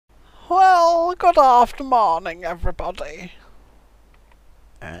Well, good after morning, everybody.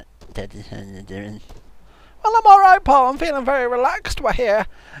 Daddy, how you doing? Well, I'm alright, Paul. I'm feeling very relaxed. We're here,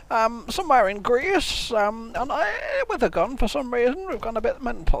 somewhere in Greece, and with a gun for some reason. We've gone a bit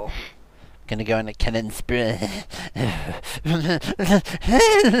mental. Gonna go on a killing spree.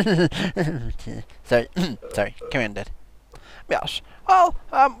 sorry, sorry. Carry on, Dad. Yes. Well,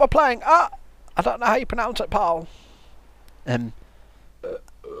 we're playing. I don't know how you pronounce it, Paul.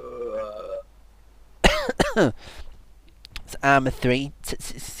 It's ARMA 3,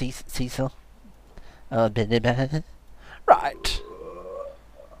 Cecil. Oh, Right.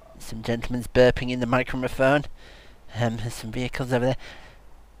 some gentlemen's burping in the microphone. There's some vehicles over there.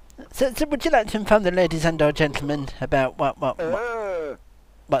 So would you like to inform the ladies and or gentlemen about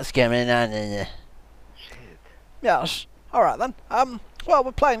what's going on in there? Yes. All right then. Well,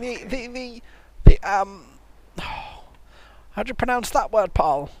 we're playing the how do you pronounce that word,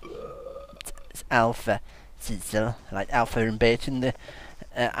 Paul? It's Alpha, Cecil, like Alpha and Beta. And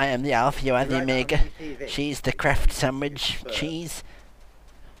I am the Alpha, you are the Omega. She's the Kraft sandwich cheese.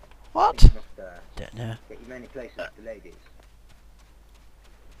 What? Don't know.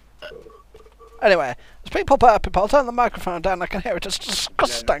 Anyway, there's people burping. I'll turn the microphone down. I can hear it. It's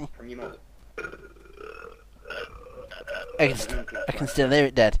disgusting. I can still hear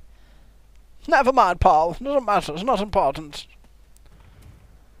it, Dad. Never mind, Paul. Doesn't matter. It's not important.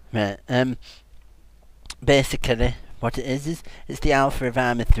 Right. Basically, what it is it's the Alpha of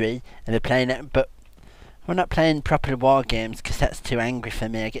ARMA 3, and we're playing it, but we're not playing proper war games because that's too angry for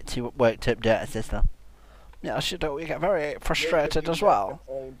me. I get too worked up, don't I, Cecil? Yes, you do. You get very frustrated as well.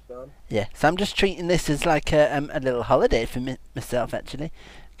 Yeah, so I'm just treating this as like a little holiday for myself, actually.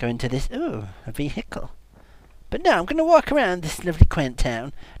 Going to this, a vehicle. But no, I'm going to walk around this lovely quaint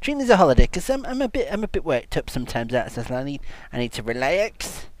town, treating it as a holiday, because I'm a bit worked up sometimes. So I need to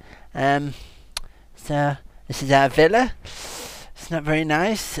relax. So this is our villa. It's not very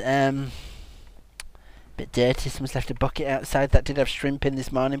nice. Bit dirty. Someone's left a bucket outside that did have shrimp in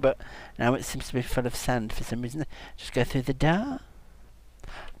this morning, but now it seems to be full of sand for some reason. Just go through the door.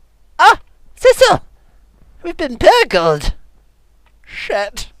 Ah, Cecil, we've been burgled.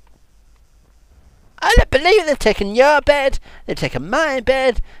 Shit. I don't believe they've taken your bed, they've taken my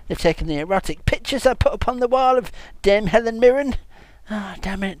bed, they've taken the erotic pictures I put up on the wall of Dame Helen Mirren. Oh,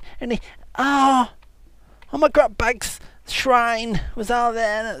 damn it. Oh, my grub bag's shrine was all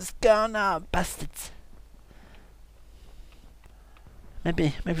there and it's gone. Oh, bastards.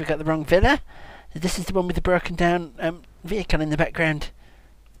 Maybe we got the wrong villa. This is the one with the broken down vehicle in the background.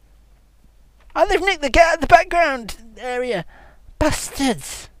 Oh, they've nicked the gate at the background area.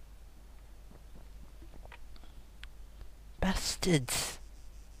 Bastards. Bastards.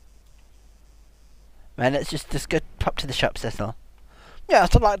 Right, let's just go pop to the shop, Cecil.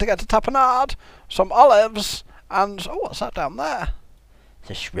 Yes, I'd like to get a tapenade, some olives, and what's that down there? It's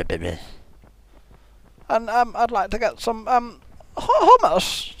a shrubbery. And I'd like to get some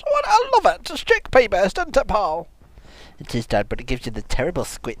hummus. I love it. It's chickpea based, isn't it, Paul? It is, Dad, but it gives you the terrible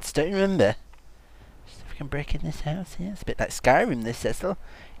squits. Don't you remember? Just if we can break in this house here. It's a bit like Skyrim, this, Cecil.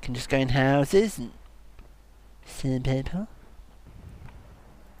 You can just go in houses and see people.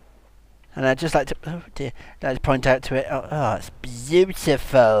 And I'd just like to, oh dear, I'd like to point out to it, oh, it's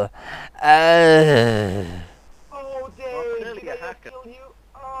beautiful. Oh, Dave, did I kill you?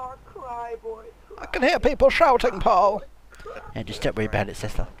 Oh, cry, boy. Cry. I can hear people shouting, Paul. Yeah, just don't worry about it,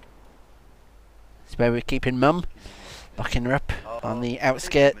 Cecil. It's where we're keeping Mum, locking her up on the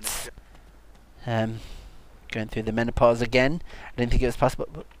outskirts. Going through the menopause again. I didn't think it was possible.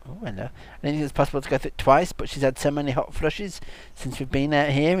 Oh, hello. I didn't think it was possible to go through it twice, but she's had so many hot flushes since we've been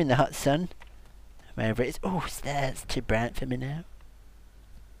out here in the hot sun. Wherever it is. Oh, it's there. It's too bright for me now.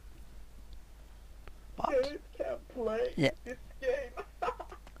 What? Dave can't play Yeah. this game.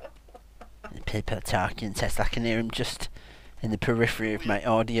 The people talking, Cecil. I can hear him just in the periphery of my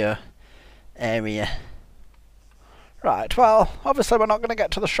audio area. Right, well, obviously we're not going to get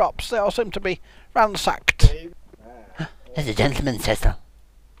to the shops. They all seem to be ransacked. There's a gentleman, Cecil.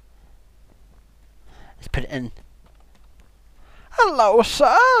 Let's put it in. Hello,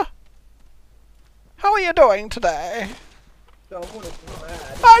 sir. How are you doing today? Someone is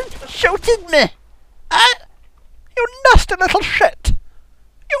mad. Oh, shooted me! You nasty little shit.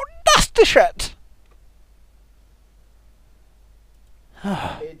 You nasty shit.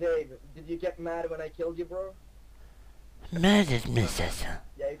 Hey, Dave, did you get mad when I killed you, bro? Murdered me, Cecil.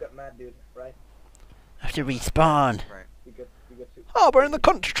 Yeah, you got mad, dude, right? I have to respawn. You got to. Oh, we're in the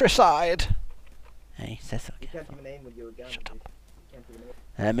countryside. Hey, Cecil. You can't even aim with your gun. Shut up. Dude. You can't even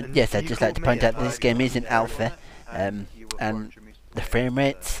aim. And yes, I'd just like to point out that this game is in alpha, and the frame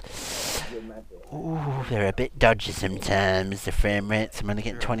rates Ooh, they're a bit dodgy sometimes, the frame rates. I'm only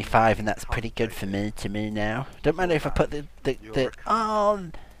getting 25 and that's pretty good for me, to me now. Don't matter if I put the Did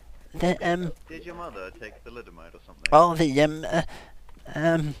your mother take thalidomide or something? oh, the,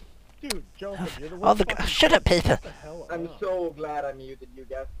 Dude, Jonathan, you're the oh, one shut up, people! I'm so glad I muted you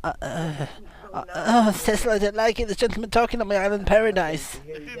guys. Cecil, I don't like it. There's gentlemen talking on my island paradise.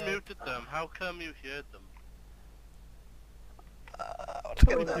 If you muted them, how come you heard them? Let's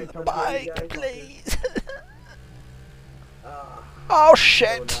get nice the to bike, meet you guys. please. Ah, Oh so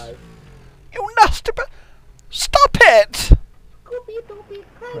shit! nice. You nasty Stop it!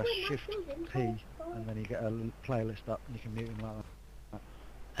 press Shift P and then you get a playlist up and you can mute him like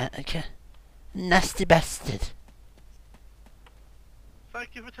that. Okay. Nasty bastard.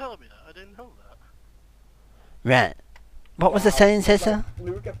 Thank you for telling me that. I didn't know that. Right. What was I saying, Cecil?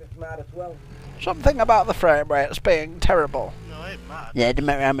 Lucas is mad as well. Something about the frame rates being terrible. No, I ain't mad. Yeah, it didn't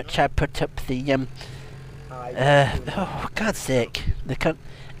matter how much I put up the, oh, God's sake. They can't...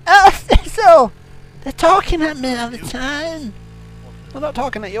 Oh, Cecil! They're talking at me all the time. They're not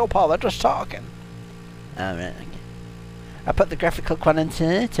talking at you, Paul, they're just talking. Alright, okay. I put the graphical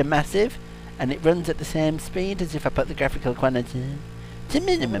quantity to massive, and it runs at the same speed as if I put the graphical quantity to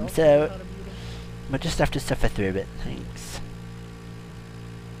minimum, so we'll just have to suffer through it. Thanks.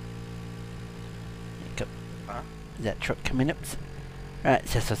 Is that truck coming up? Right,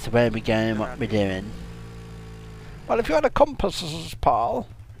 so where are we going, what we're doing? Well, if you had a compass, Paul...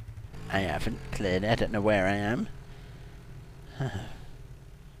 I haven't, clearly, I don't know where I am. What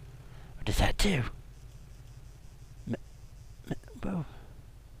does that do? Whoa.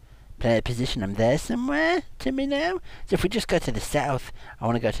 Player position, I'm there somewhere to me now. So if we just go to the south, I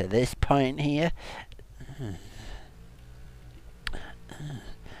want to go to this point here. And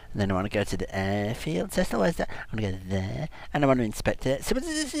then I want to go to the airfield. Cecil, where's that? I want to go there. And I want to inspect it. So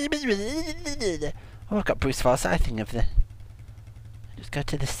oh, I've got Bruce Forsything of the... Just go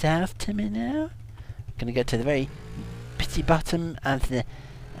to the south to me now. I'm going to go to the very pitty bottom of the...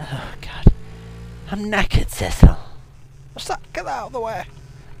 Oh, God. I'm knackered, Cecil. What's that? Get that out of the way.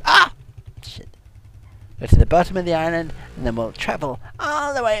 Ah! Shit. Go to the bottom of the island, and then we'll travel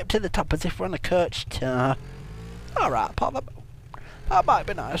all the way up to the top as if we're on a coach tour. Alright, Paul, that might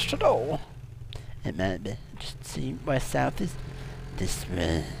be nice to do. It might be. Just see where south is. This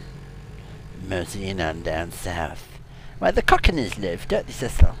way. Moseying on down south. Where the Cockneys live, don't they,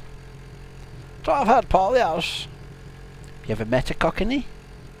 Cecil? So I've heard, Paul, yes. You ever met a Cockney?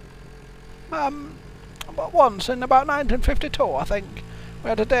 But once in about 1952, I think, we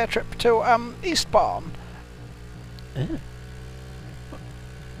had a day trip to Eastbourne. Oh.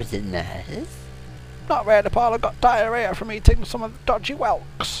 Was it nice? Not really, Paul. I got diarrhea from eating some of the dodgy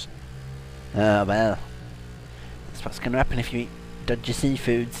whelks. Oh, well. That's what's going to happen if you eat dodgy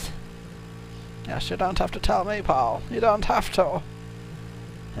seafoods. Yes, you don't have to tell me, Paul. You don't have to. Oh,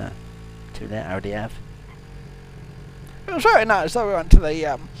 too late, I already have. It was very nice, though. We went to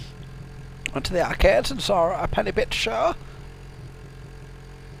the arcades and saw a penny bit show.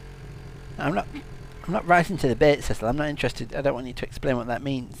 I'm not rising to the bait, Cecil. I'm not interested. I don't want you to explain what that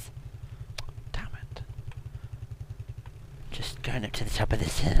means. Damn it. Just going up to the top of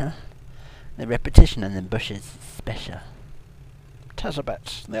this hill. The repetition on them bushes is special. Tis a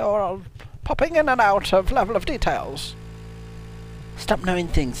bit. They are all popping in and out of level of details. Stop knowing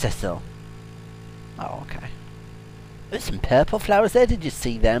things, Cecil. Oh, okay. There's some purple flowers there. Did you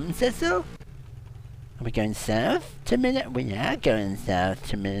see them, Cecil? Are we going south to me now? We are going south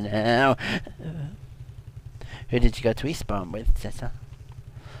to me now. Who did you go to Eastbourne with, Cecil?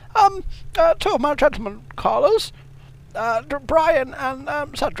 Two of my gentlemen callers, Brian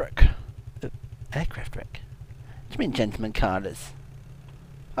and Cedric. Aircraft wreck. What do you mean, gentlemen callers?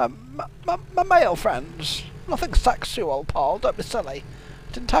 My male friends. Nothing sexual, Paul. Don't be silly.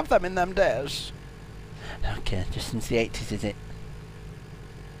 Didn't have them in them days. Okay, just since the 80s, is it?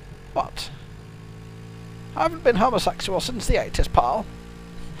 What? I haven't been homosexual since the 80s, Paul.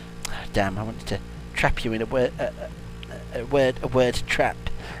 Oh, damn, I wanted to trap you in a word trap.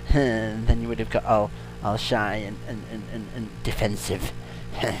 Then you would have got all shy and defensive.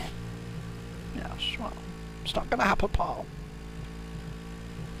 Yes, well, it's not going to happen, Paul.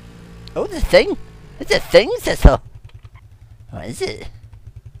 Oh, the thing! It's a thing, Cecil! What is it?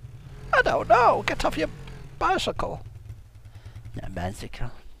 I don't know. Get off your bicycle. Not a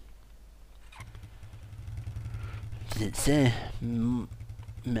bicycle. Does it say?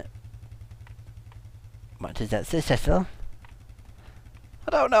 What does that say, Cecil?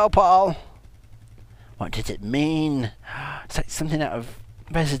 I don't know, Paul. What does it mean? It's like something out of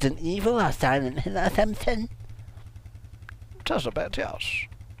Resident Evil or Silent Hill or something. Tis a bit, yes.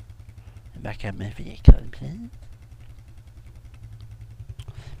 back out my vehicle, please.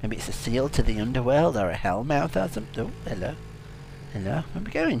 Maybe it's a seal to the underworld or a hellmouth or something. Oh, hello. Hello, where are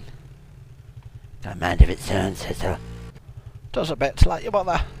we going? Got a mind of its own, Cecil. Does a bit like your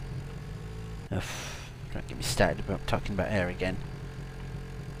mother. Oof, don't get me started about talking about her again.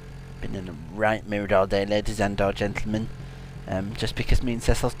 Been in a right mood all day, ladies and or gentlemen. Just because me and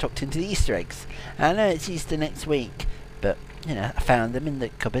Cecil's tucked into the Easter eggs. I know it's Easter next week, but, you know, I found them in the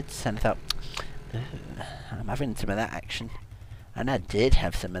cupboards and I thought, I'm having some of that action. And I did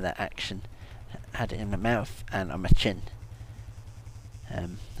have some of that action. I had it in my mouth and on my chin.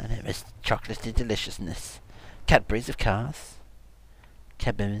 And it was chocolatey deliciousness. Cadbury's, of course.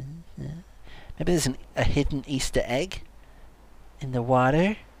 Cadbury's, yeah. Maybe there's a hidden Easter egg in the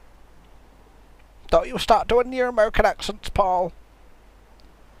water. Don't you start doing your American accents, Paul.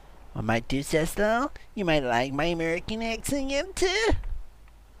 I might do, Cecil. You might like my American accent again, too.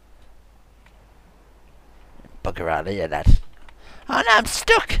 Bugger out of here, lad. Oh no, I'm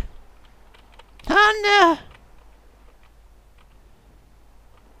stuck! Oh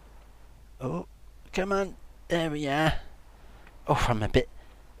no! Oh, come on. There we are. Oh, I'm a bit...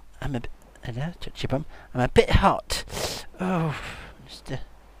 Hello, touch your bum. I'm a bit hot. Oh, just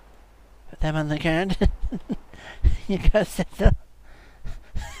put them on the ground. You go, Cecil.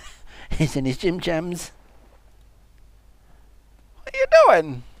 He's in his gym jams. What are you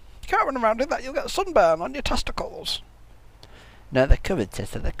doing? You can't run around in that, you'll get sunburn on your testicles. No, they're covered,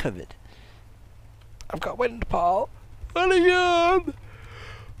 Cecil, they're covered. I've got wind, Paul. And again!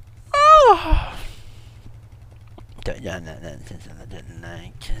 Oh! Don't yawn at that, Cecil, I don't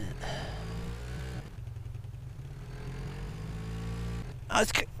like it. Oh,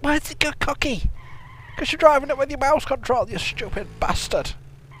 why has it got cocky? Because you're driving it with your mouse control, you stupid bastard.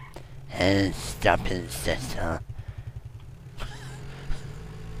 Stop it, Cecil.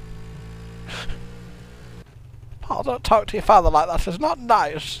 Paul, don't talk to your father like that, it's not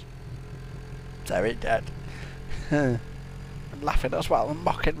nice. Sorry, Dad. And laughing as well and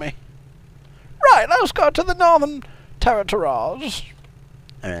mocking me. Right, let's go to the Northern Territories.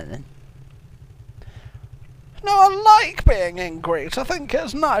 Alright then. No, I like being in Greece. I think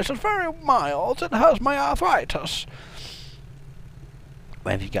it's nice. It's very mild. It has my arthritis.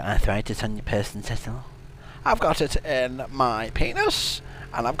 Where have you got arthritis on your person, Cecil? I've got it in my penis,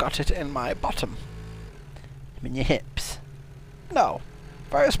 and I've got it in my bottom. I mean your hips. No,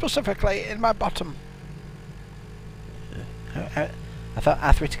 very specifically in my bottom. I thought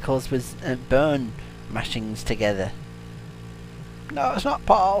arthriticals was bone mashings together. No, it's not,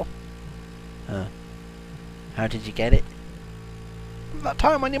 Paul. Oh. How did you get it? That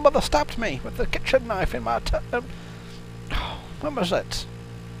time when your mother stabbed me with the kitchen knife in my when was it?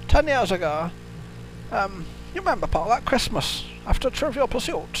 10 years ago. You remember, Paul, that Christmas after Trivial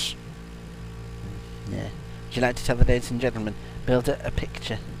Pursuits? Yeah. Would you like to tell the ladies and gentlemen, build a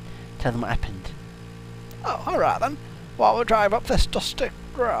picture, tell them what happened? Oh, alright then. While we drive up this dusty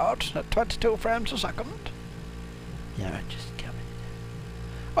road at 22 frames a second. Yeah, right, just come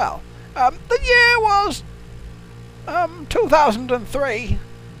in. Well, the year was 2003.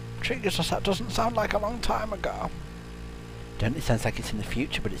 Jesus, that doesn't sound like a long time ago. Don't it sounds like it's in the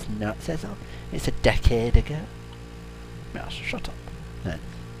future, but it's not, Cecil. It's a decade ago. Yes, shut up. No,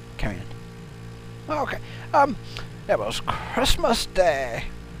 carry on. Okay. It was Christmas Day.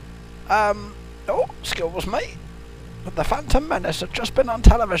 Oh, excuse me. But the Phantom Menace had just been on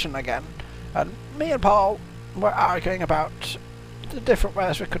television again, and me and Paul were arguing about the different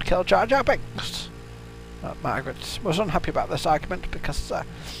ways we could kill Jar Jar Binks. Margaret was unhappy about this argument because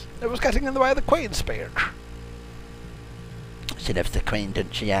it was getting in the way of the Queen's speech. She loves the Queen,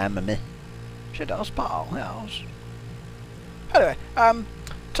 doesn't she, Mummy? She does, Paul, yes. Anyway,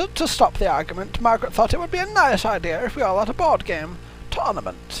 to stop the argument, Margaret thought it would be a nice idea if we all had a board game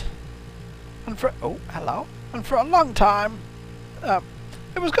tournament. And for a long time,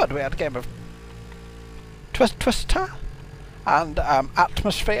 it was good. We had a game of Twister and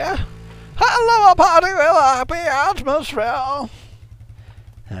Atmosphere. Hello, a party with a happy atmosphere.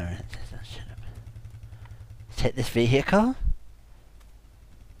 Alright, shut up. Take this vehicle.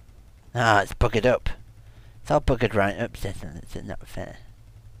 Ah, it's buggered up. It's all buggered right up, Cecil. It's not fair.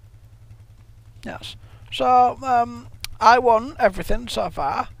 Yes. So, I won everything so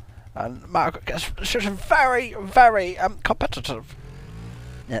far. And Margaret she's very, very competitive.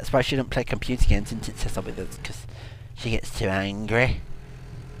 That's why she don't play computer games, isn't it, Cecil, with us? Because she gets too angry.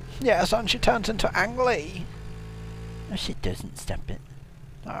 Yes, and she turns into Ang Lee. No, she doesn't. Stop it.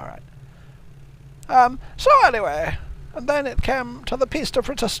 Alright. So anyway, and then it came to the Piece of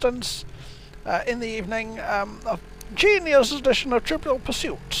Resistance in the evening of Genius edition of Trivial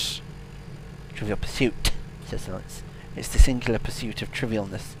Pursuits. Trivial Pursuit, says Lawrence. It's the singular pursuit of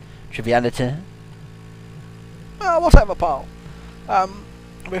trivialness. Triviality? Well, whatever, Paul.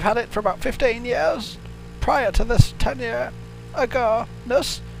 We've had it for about 15 years prior to this 10-year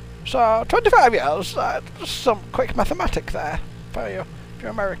ago-ness. So, 25 years. Some quick mathematic there for you, if you're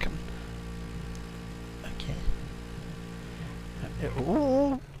American. Okay.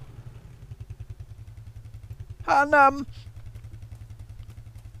 Ooh. And,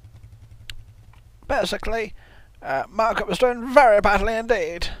 basically, market was doing very badly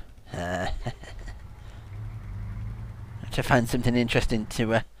indeed. To find something interesting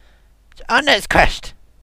to... Oh no, it's crashed!